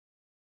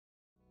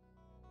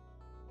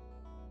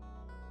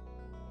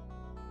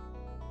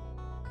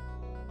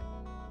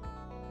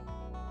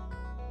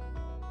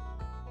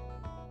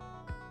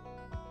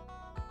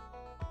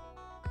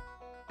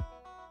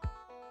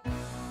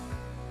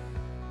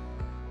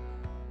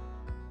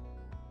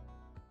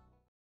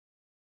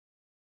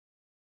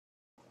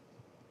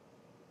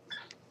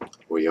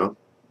We on?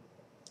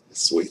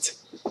 Sweet.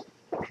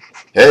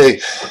 Hey,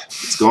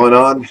 what's going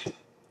on?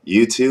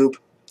 YouTube,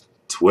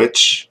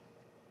 Twitch.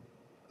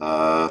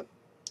 I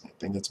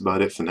think that's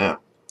about it for now.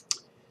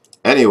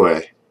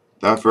 Anyway,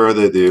 without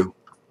further ado,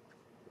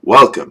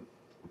 welcome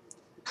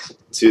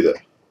to the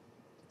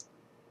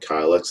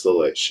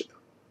Kylexla show.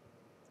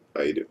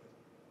 How you doing?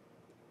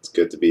 It's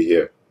good to be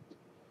here.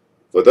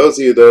 For those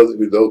of you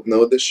who don't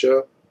know this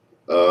show,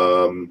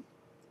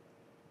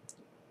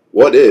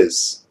 what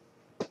is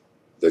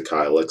the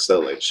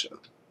Kylexla show?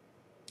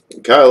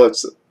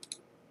 Kylexla.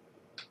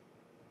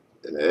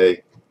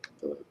 Hey,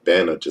 a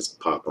banner just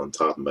popped on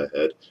top of my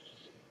head.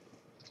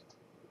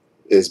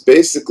 Is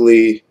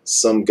basically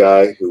some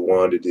guy who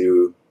wanted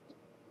to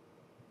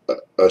do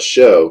a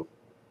show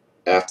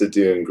after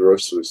doing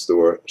grocery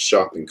store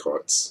shopping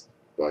carts,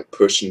 like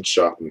pushing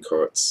shopping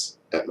carts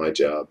at my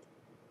job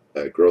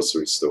at a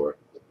grocery store,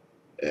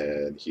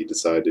 and he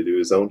decided to do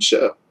his own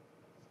show.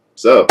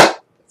 So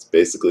that's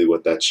basically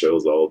what that show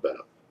is all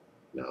about.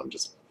 No, I'm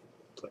just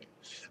playing.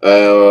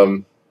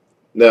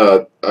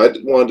 No, I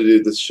wanted to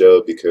do this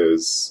show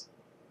because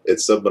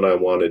it's something I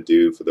want to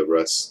do for the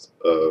rest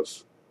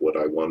of what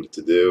I wanted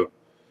to do,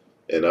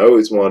 and I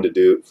always wanted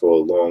to do it for a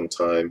long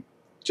time,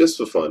 just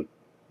for fun.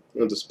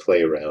 I'll just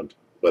play around,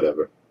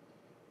 whatever.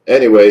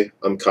 Anyway,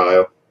 I'm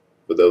Kyle.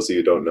 For those of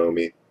you who don't know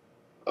me,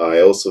 I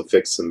also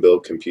fix and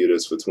build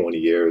computers for 20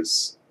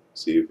 years.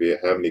 So if you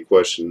have any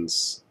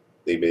questions,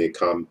 leave me a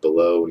comment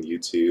below on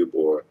YouTube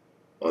or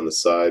on the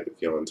side if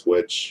you're on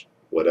Twitch,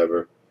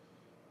 whatever.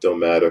 Don't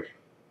matter.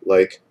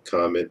 Like,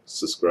 comment,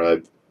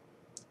 subscribe.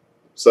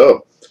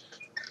 So,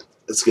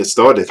 let's get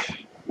started.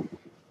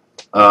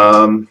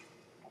 A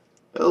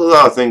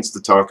lot of things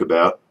to talk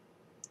about.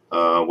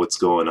 What's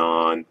going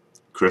on?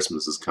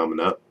 Christmas is coming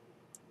up.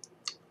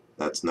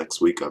 That's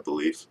next week, I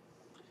believe.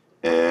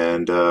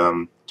 And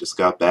just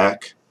got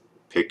back,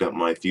 picked up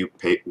my few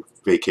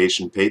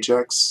vacation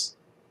paychecks.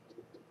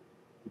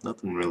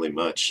 Nothing really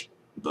much,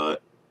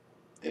 but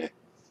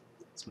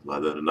it's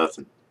better than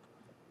nothing.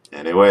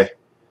 Anyway,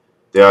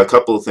 there are a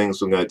couple of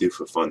things we're going to do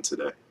for fun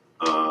today.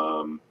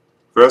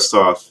 First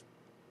off,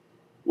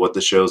 what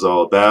the show's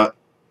all about,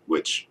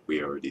 which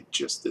we already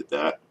just did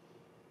that.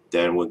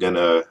 Then we're going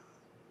to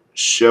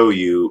show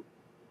you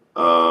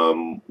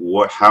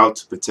how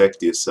to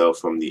protect yourself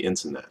from the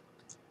internet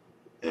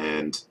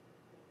and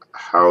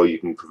how you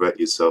can prevent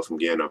yourself from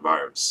getting a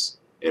virus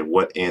and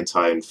what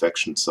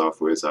anti-infection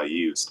softwares I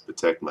use to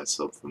protect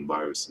myself from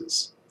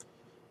viruses.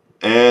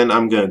 And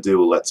I'm going to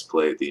do a let's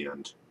play at the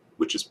end,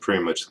 which is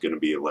pretty much going to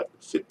be like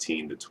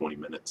 15 to 20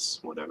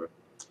 minutes, whatever.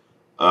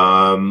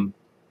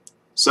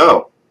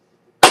 So,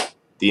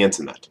 the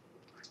internet.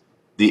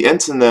 The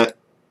internet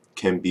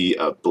can be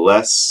a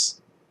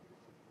bless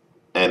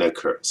and a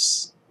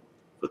curse.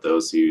 For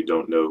those of you who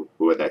don't know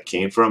where that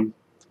came from,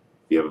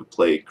 if you ever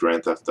played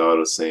Grand Theft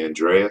Auto San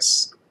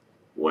Andreas,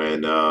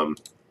 when I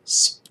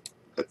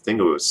think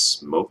it was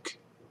Smoke,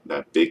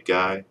 that big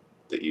guy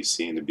that you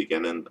see in the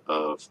beginning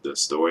of the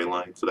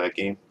storyline for that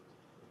game,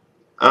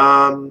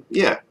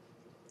 yeah,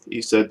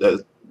 he said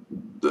that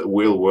the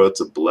real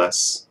world's a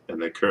bless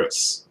and a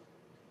curse.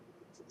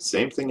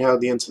 Same thing how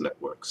the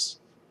internet works.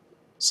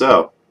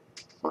 So,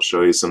 I'll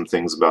show you some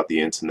things about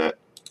the internet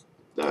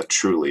that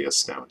truly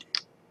astound you.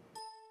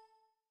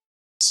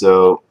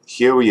 So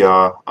here we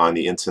are on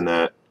the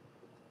internet.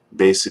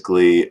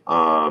 Basically,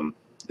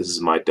 this is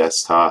my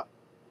desktop.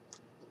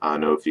 I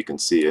don't know if you can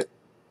see it.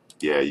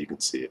 Yeah, you can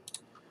see it.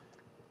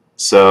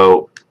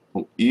 So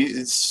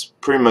it's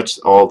pretty much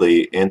all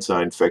the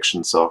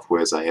anti-infection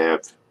softwares I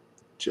have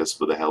just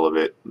for the hell of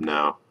it.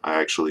 No, I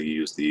actually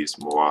use these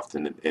more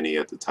often than any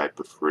other type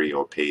of free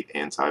or paid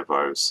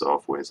antivirus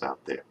softwares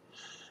out there.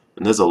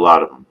 And there's a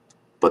lot of them.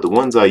 But the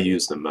ones I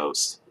use the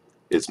most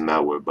is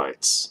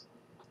Malwarebytes.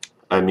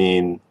 I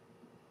mean,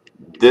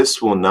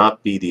 this will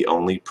not be the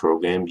only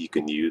program you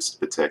can use to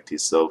protect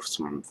yourself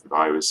from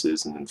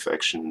viruses and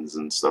infections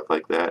and stuff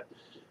like that.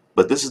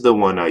 But this is the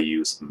one I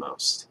use the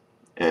most.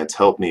 And it's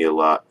helped me a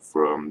lot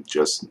from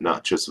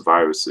not just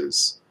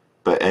viruses,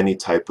 but any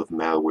type of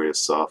malware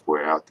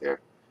software out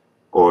there.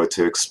 Or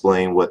to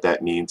explain what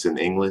that means in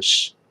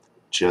English,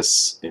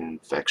 just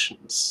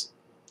infections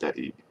that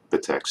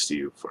protects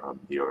you from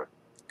your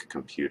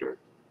computer,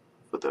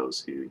 for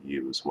those who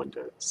use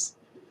Windows.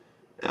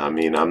 I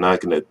mean, I'm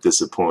not going to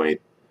disappoint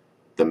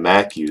the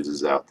Mac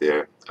users out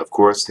there. Of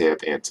course they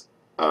have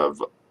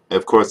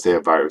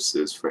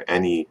viruses for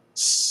any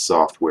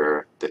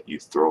software that you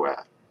throw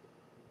at.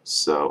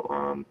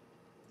 So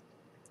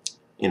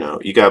you know,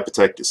 you gotta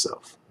protect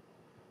yourself.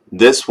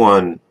 This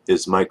one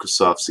is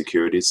Microsoft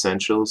Security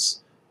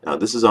Essentials. Now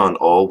this is on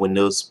all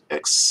Windows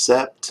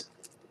except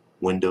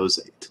Windows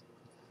 8.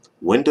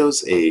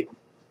 Windows 8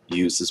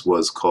 uses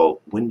what's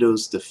called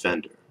Windows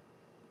Defender,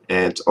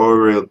 and it's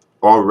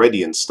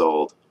already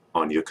installed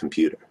on your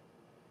computer.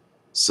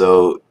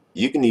 So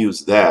you can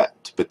use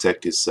that to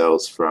protect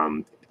yourselves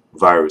from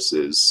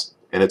viruses,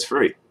 and it's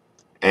free,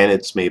 and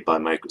it's made by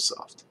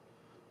Microsoft.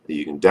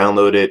 You can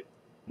download it,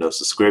 no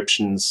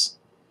subscriptions,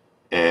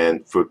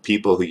 and for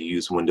people who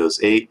use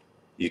Windows 8,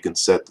 you can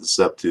set this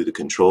up through the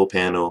control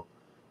panel.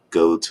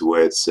 Go to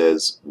where it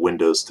says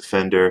Windows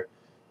Defender.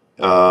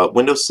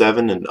 Windows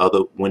 7 and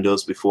other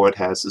Windows before it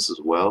has this as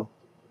well,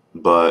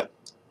 but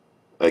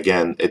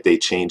again, they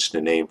changed the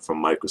name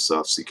from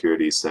Microsoft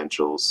Security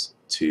Essentials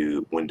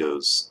to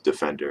Windows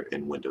Defender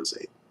in Windows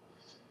 8.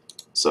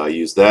 So I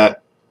use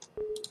that,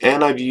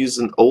 and I've used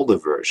an older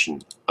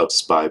version of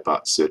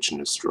SpyBot Search and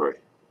Destroy,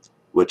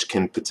 which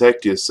can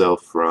protect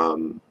yourself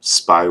from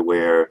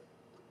spyware,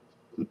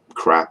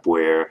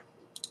 crapware.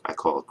 I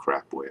call it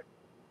crapware,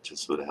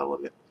 just for the hell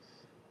of it.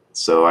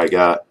 So I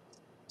got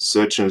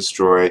Search and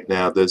Destroy.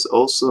 Now there's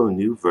also a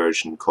new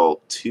version called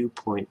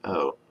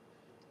 2.0,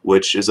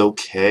 which is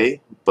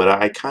okay, but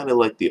I kind of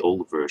like the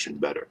old version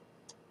better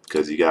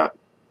because you got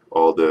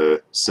all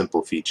the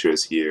simple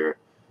features here.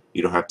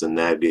 You don't have to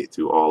navigate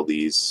through all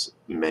these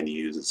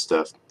menus and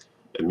stuff.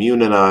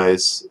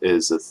 Immunize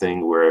is a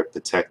thing where it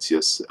protects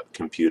your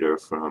computer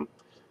from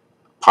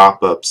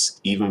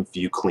pop-ups even if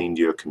you cleaned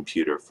your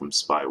computer from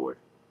spyware.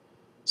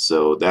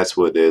 So that's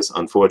what it is.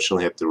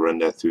 Unfortunately, you have to run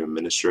that through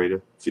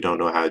administrator. If you don't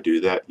know how to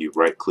do that, you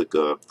right-click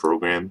a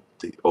program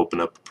to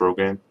open up a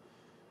program.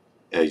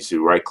 As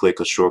you right-click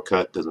a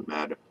shortcut, doesn't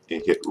matter.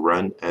 You hit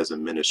Run as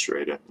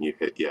administrator, and you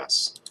hit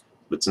Yes.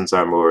 But since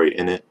I'm already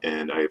in it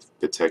and I've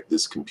protected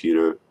this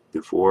computer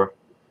before,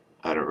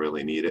 I don't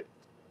really need it.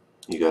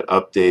 You got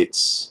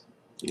updates.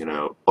 You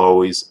know,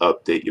 always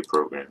update your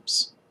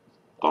programs,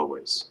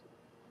 always.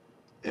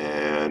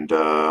 And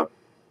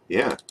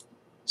yeah,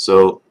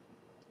 so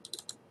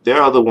there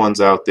are other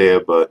ones out there,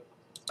 but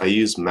I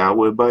use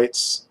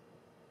Malwarebytes,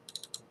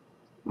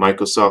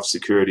 Microsoft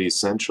Security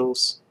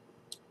Essentials,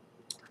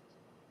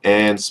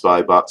 and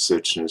SpyBot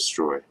Search and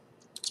Destroy.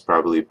 It's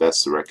probably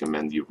best to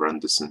recommend you run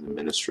this in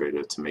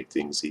administrator to make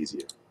things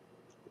easier.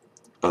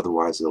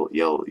 Otherwise, it'll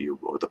yell at you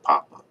with a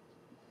pop-up.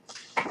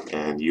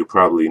 And you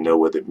probably know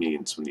what it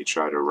means when you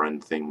try to run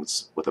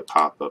things with a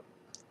pop-up.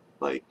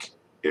 Like,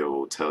 it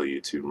will tell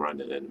you to run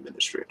in an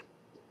administrator.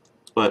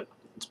 But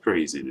it's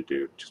pretty easy to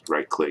do. Just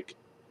right-click,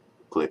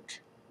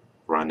 click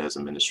Run as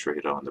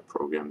administrator on the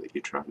program that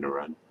you're trying to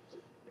run,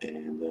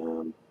 and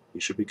you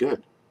should be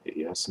good. Hit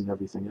yes and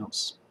everything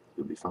else.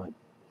 You'll be fine.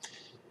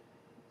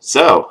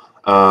 So,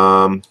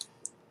 well,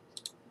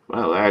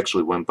 that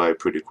actually went by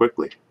pretty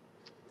quickly.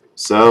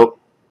 So,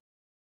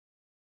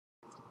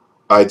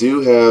 I do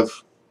have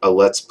a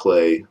Let's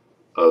Play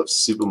of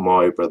Super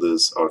Mario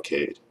Brothers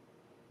Arcade.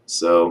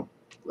 So,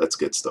 let's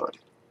get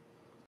started.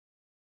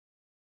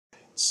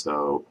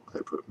 So, I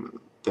put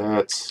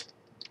that.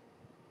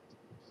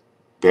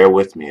 Bear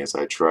with me as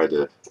I try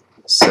to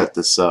set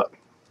this up.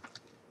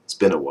 It's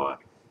been a while.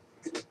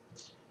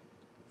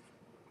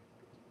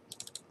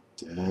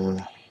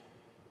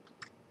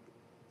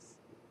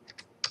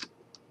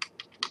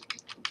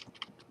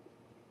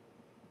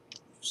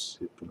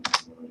 Super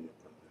Mario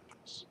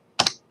Brothers.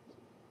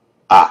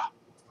 Ah,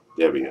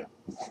 there we go.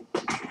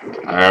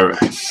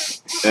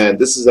 Alright. And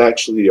this is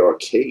actually the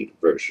arcade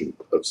version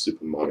of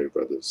Super Mario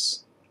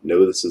Brothers.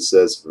 Notice it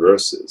says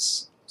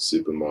Versus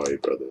Super Mario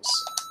Brothers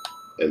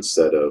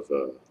instead of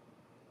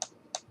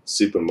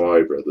Super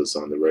Mario Brothers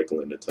on the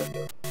regular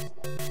Nintendo.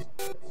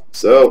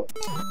 So,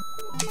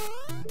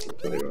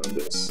 play on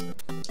this.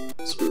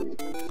 Screw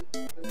it.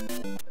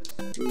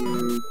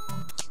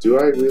 Do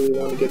I really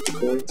want to get the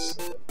coins?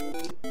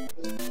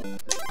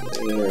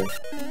 Yeah.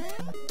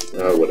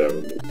 Oh, whatever.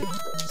 We'll get the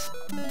coins.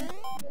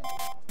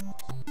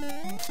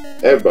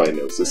 Everybody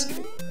knows this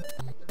game.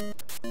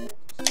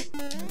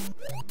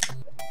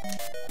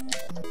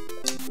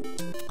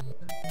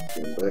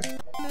 Going back.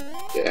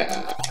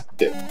 Yeah.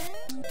 There.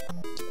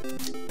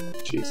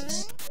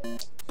 Jesus.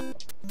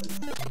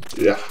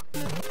 Yeah.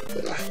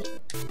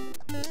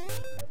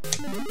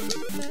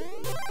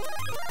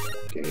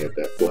 Can you get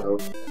that flower?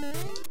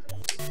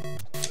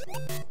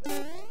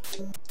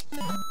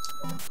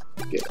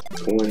 Get a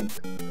coin.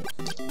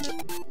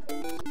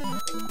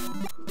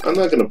 I'm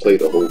not gonna play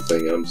the whole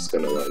thing, I'm just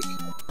gonna like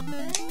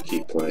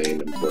keep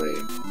playing and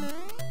playing.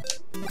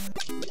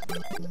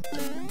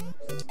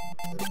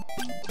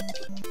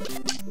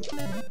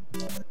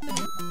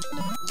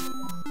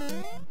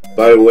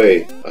 By the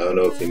way, I don't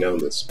know if you know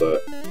this,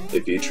 but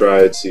if you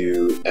try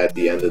to, at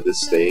the end of this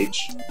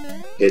stage,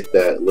 hit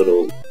that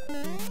little...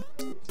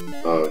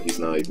 Oh, he's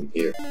not even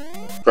here.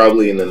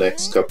 Probably in the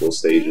next couple of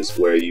stages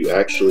where you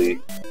actually,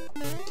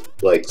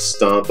 like,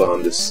 stomp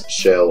on this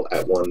shell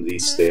at one of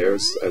these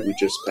stairs that we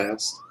just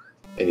passed,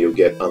 and you'll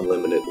get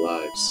unlimited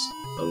lives.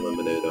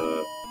 Unlimited,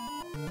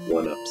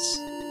 one-ups.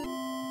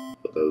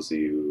 For those of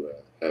you who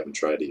haven't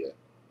tried it yet.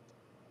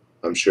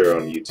 I'm sure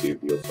on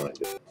YouTube you'll find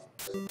it.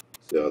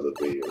 The other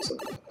videos on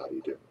how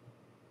you do.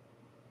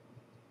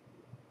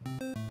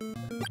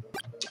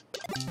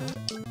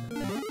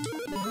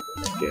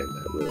 Again,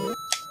 that little...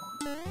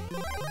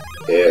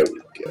 There we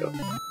go.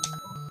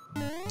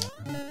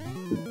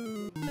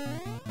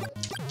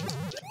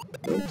 I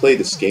haven't played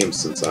this game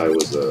since I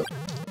was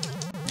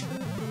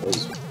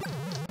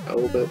how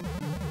old that?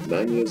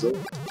 9 years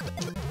old?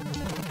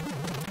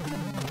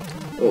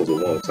 That was a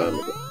long time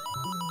ago.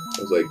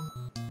 I was like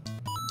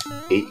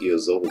 8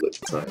 years old at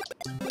the time.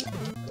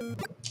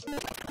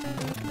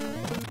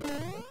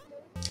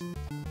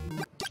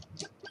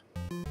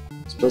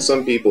 So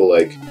some people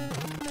like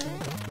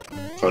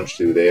punch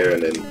through there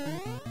and then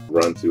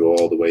run through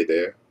all the way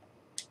there,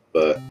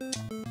 but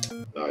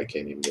oh, I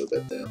can't even note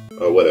that down.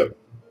 Oh, whatever.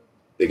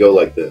 They go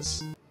like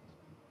this.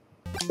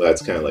 But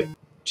that's kind of like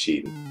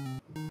cheating.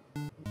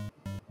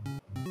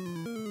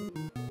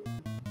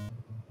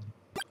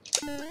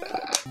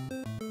 Ah,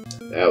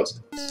 that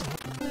was close.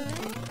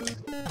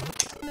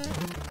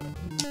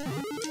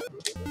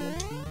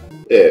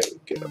 There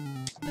we go.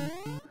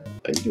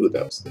 I knew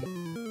that was there.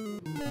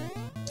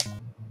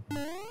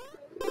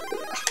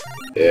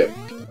 There we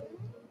go.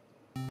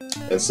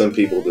 And some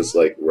people just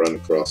like run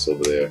across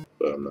over there,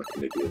 but I'm not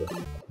going to do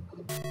that.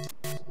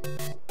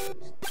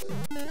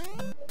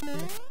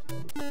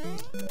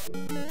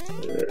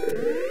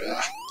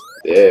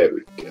 There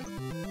we go.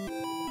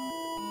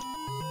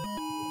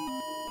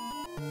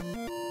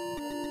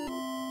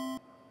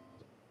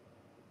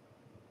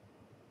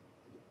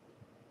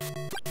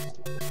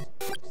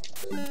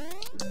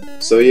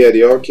 So yeah,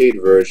 the arcade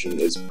version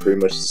is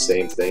pretty much the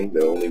same thing.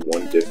 The only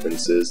one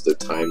difference is the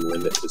time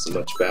limit is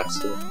much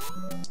faster.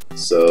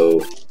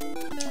 So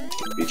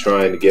if you're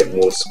trying to get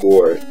more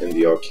score in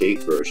the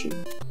arcade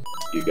version,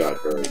 you gotta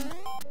hurry.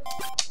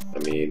 I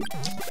mean,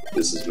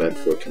 this is meant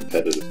for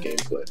competitive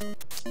gameplay.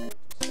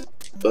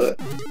 But,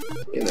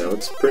 you know,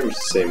 it's pretty much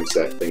the same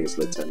exact thing as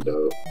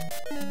Nintendo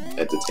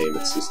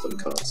Entertainment System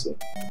console,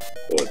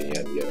 or the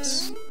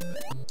NES,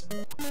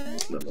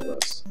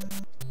 nonetheless.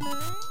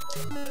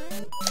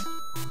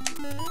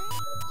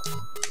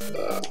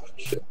 Ah,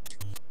 shit.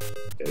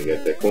 Gotta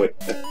get that coin.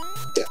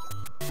 Yeah.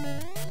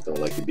 Don't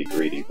like to be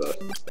greedy, but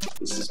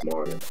this is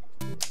Mario.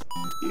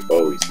 He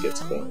always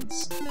gets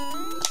coins.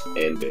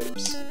 And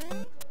babes.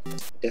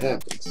 It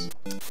happens.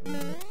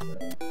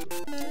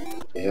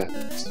 It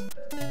happens.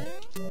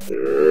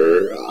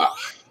 There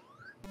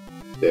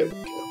we go.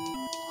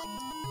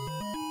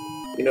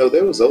 You know,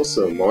 there was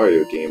also a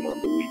Mario game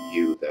on the Wii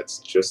U that's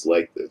just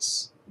like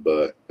this,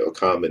 but a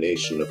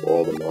combination of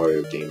all the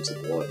Mario games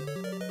in one.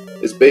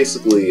 It's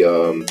basically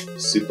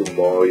Super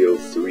Mario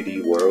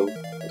 3D World,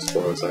 as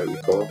far as I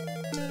recall.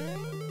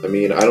 I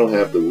mean, I don't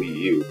have the Wii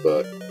U,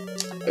 but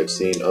I've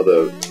seen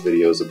other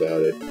videos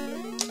about it,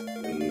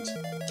 and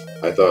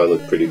I thought it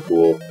looked pretty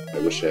cool. I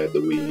wish I had the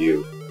Wii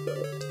U, but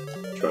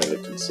I'm trying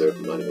to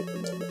conserve money at the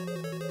moment.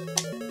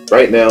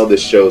 Right now,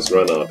 this show's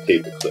run on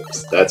paper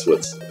clips. That's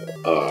what's...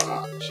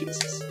 Ah,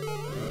 Jesus.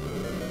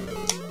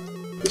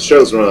 The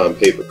show's run on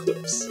paper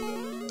clips.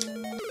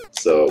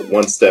 So,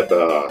 one step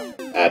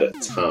at a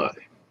time.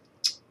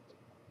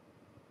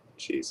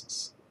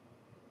 Jesus.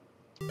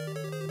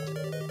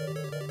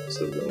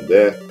 So, going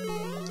there.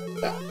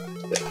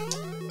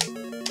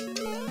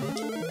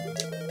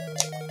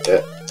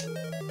 There.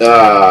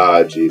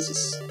 Ah,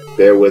 Jesus.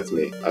 Bear with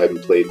me. I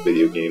haven't played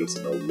video games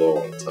in a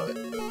long time.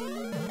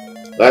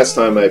 Last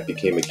time I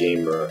became a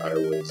gamer, I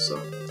was,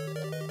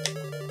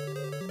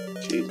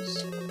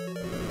 Jesus.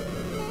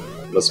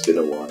 Must have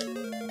been a while.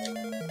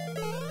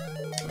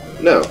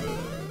 No.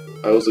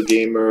 I was a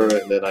gamer,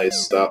 and then I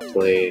stopped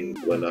playing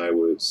when I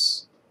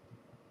was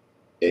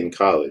in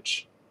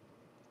college.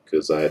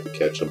 Because I had to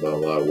catch up on a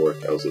lot of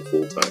work. I was a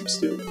full-time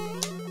student.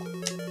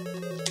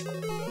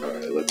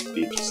 Alright, let's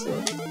beat this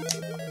one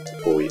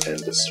before we end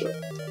this show.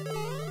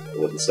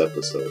 Or this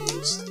episode, at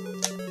least.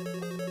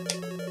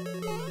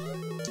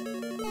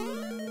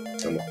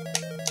 Come on.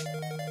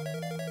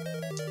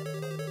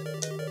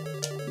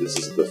 This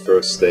is the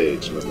first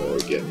stage, and I'm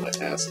already getting my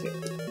ass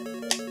handed.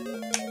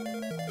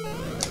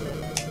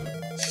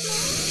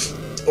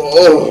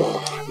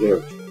 Oh, there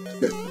we go.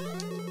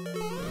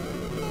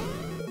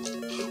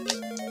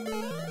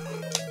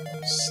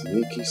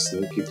 Sneaky,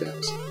 sneaky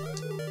Bowser.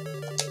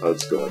 I'll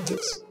just go like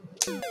this.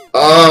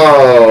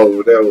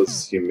 Oh, that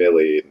was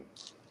humiliating.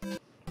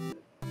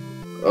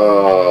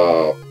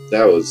 Oh,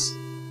 that was...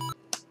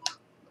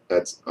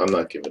 I'm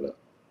not giving up.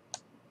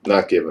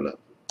 Not giving up.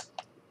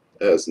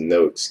 That is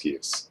no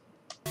excuse.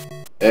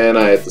 And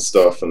I had to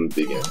start from the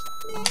beginning.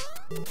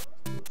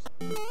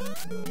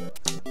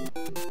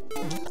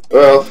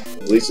 Well,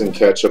 at least I can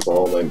catch up on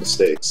all my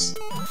mistakes.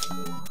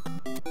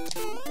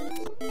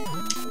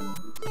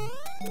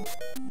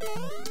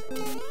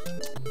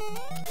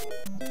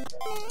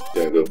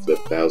 Gotta go for the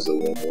Bowser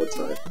one more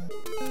time.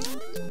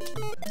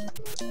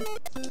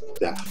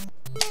 Ah.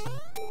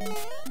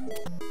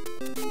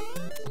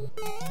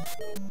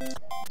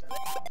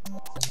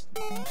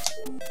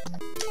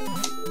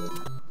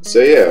 So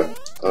yeah,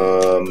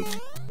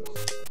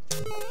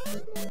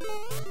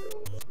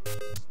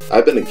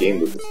 I've been a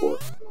gamer before.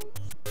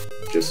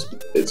 Just,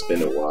 it's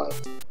been a while.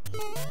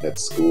 At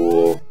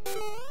school,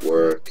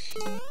 work.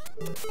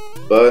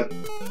 But,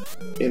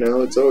 you know,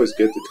 it's always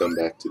good to come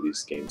back to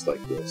these games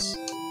like this.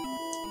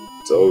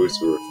 It's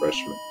always a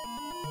refreshment.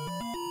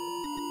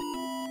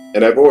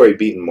 And I've already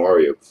beaten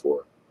Mario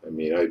before. I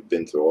mean, I've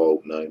been through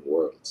all 9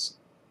 worlds.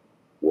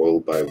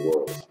 World by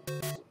world.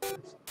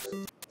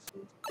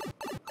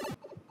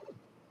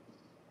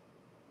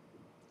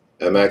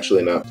 I'm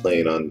actually not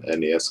playing on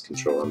NES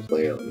control, I'm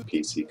playing on the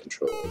PC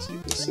controller, as you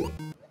can see.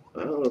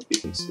 I don't know if you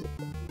can see.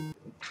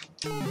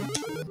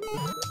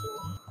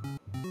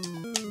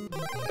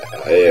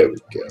 There we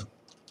go.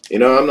 You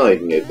know, I'm not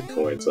even getting the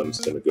coins, I'm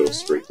just gonna go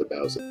straight to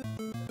Bowser.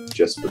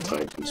 Just for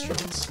time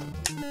constraints.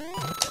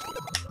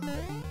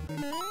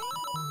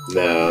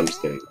 Nah, I'm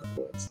just gonna get the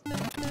coins.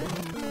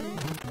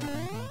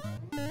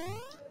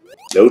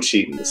 No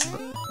cheating this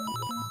time.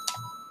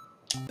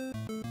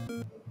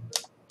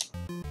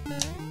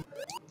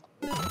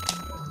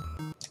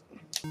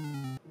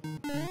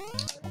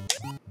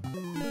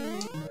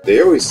 They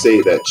always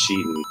say that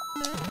cheating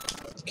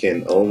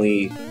can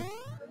only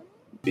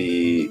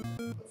be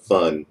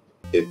fun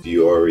if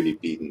you already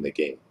beaten the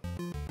game.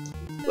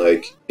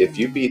 Like, if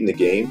you beaten the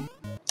game,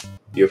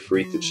 you're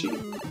free to cheat.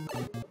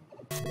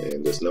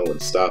 And there's no one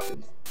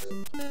stopping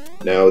you.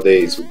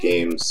 Nowadays with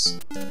games,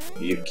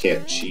 you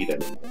can't cheat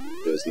anymore.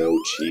 There's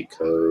no cheat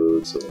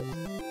codes or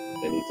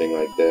anything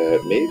like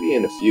that. Maybe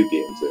in a few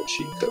games there are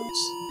cheat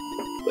codes,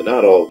 but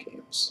not all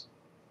games.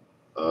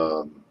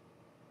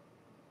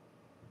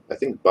 I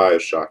think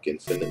Bioshock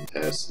Infinite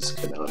has this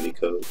Konami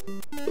code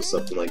or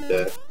something like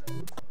that.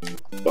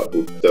 But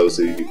those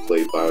of you who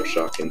played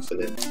Bioshock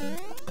Infinite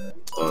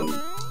on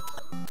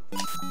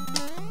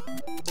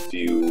a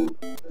few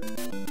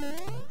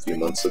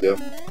months ago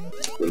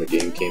when the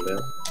game came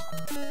out.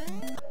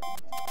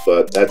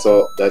 But that's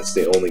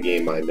the only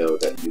game I know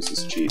that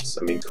uses cheats.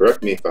 I mean,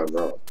 correct me if I'm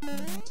wrong.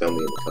 Tell me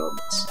in the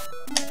comments.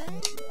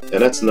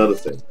 And that's another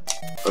thing.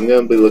 I'm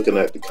going to be looking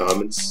at the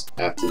comments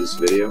after this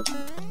video.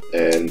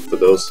 And for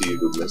those of you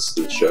who missed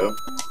the show,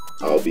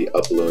 I'll be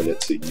uploading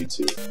it to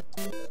YouTube.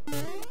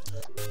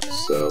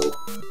 So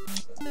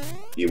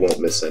you won't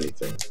miss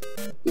anything.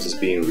 This is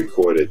being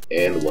recorded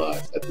and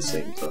live at the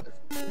same time.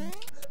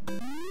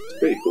 It's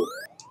pretty cool.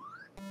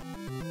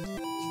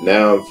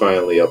 Now I'm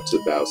finally up to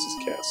Bowser's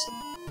Castle.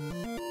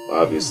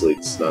 Obviously,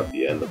 it's not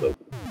the end of the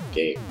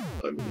game.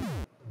 I mean,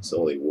 it's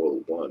only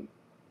World 1.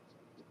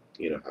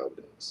 You know how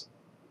it is.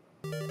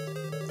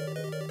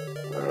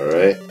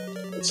 Alright,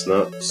 let's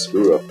not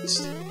screw up this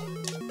time.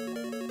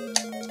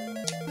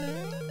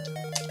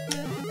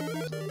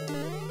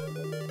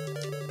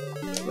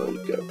 Oh, you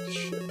got this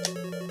shit.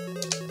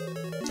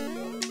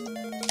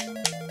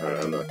 Alright,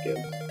 I'm not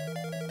getting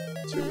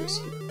that. Too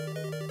risky.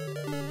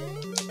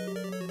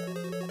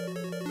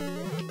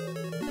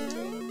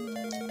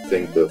 I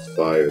think the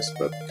fire's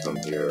about to come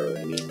here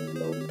any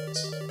moment.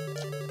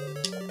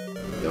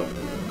 Nope.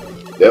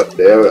 Yep,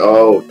 there.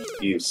 Oh,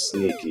 you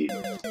sneaky.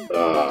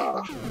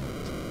 Ah.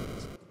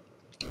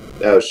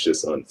 That was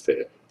just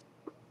unfair.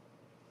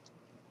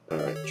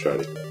 Alright, try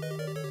it.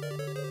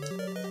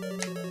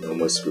 No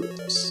more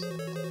screw-ups.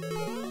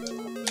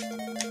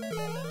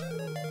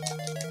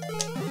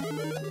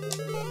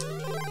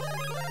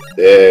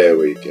 There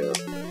we go.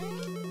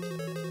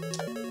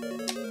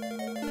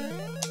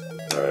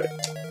 Alright.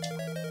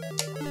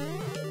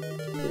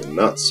 Will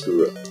not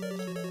screw up.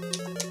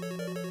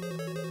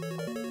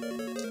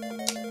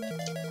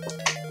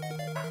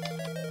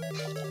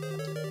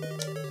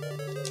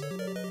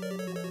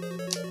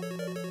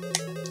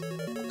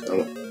 Come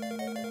on.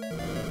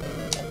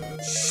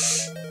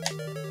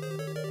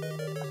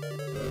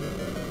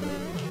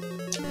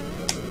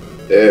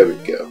 There we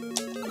go.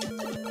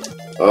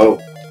 Oh.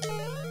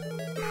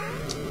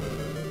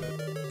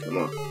 Come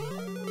on.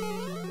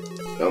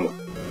 Come on.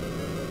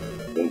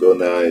 Won't go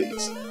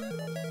nice.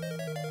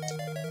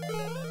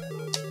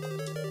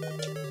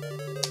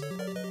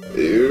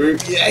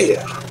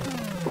 Yeah.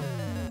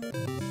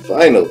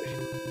 Finally.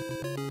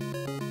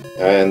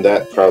 And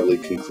that probably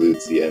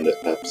concludes the end of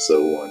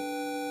episode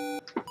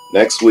 1.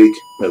 Next week,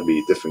 it'll be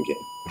a different game.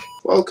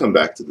 Well, I'll come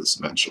back to this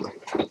eventually.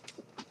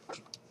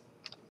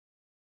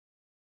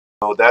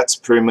 So that's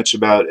pretty much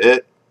about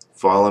it.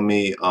 Follow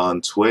me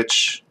on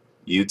Twitch,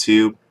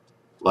 YouTube,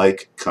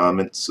 like,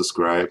 comment,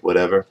 subscribe,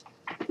 whatever.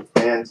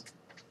 And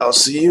I'll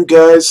see you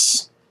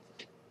guys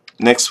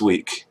next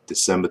week,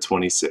 December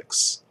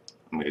 26th.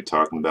 I'm going to be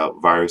talking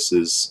about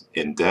viruses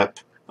in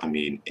depth. I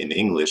mean, in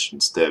English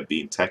instead of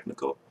being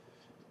technical.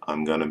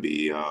 I'm going to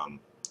be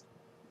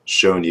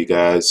showing you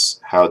guys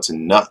how to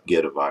not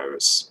get a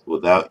virus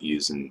without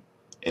using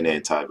an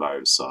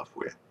antivirus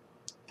software.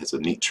 It's a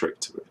neat trick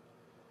to it.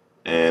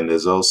 And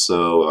there's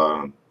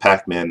also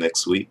Pac-Man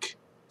next week.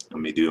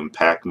 I'm going to be doing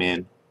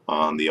Pac-Man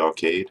on the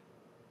arcade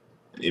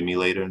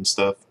emulator and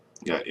stuff.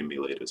 Got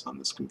emulators on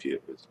this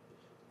computer.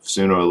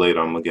 Sooner or later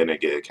I'm going to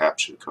get a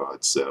capture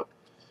card. So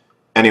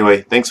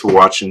anyway, thanks for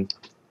watching.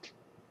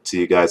 See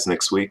you guys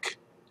next week.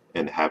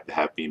 And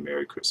happy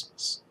Merry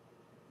Christmas.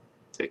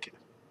 Take care.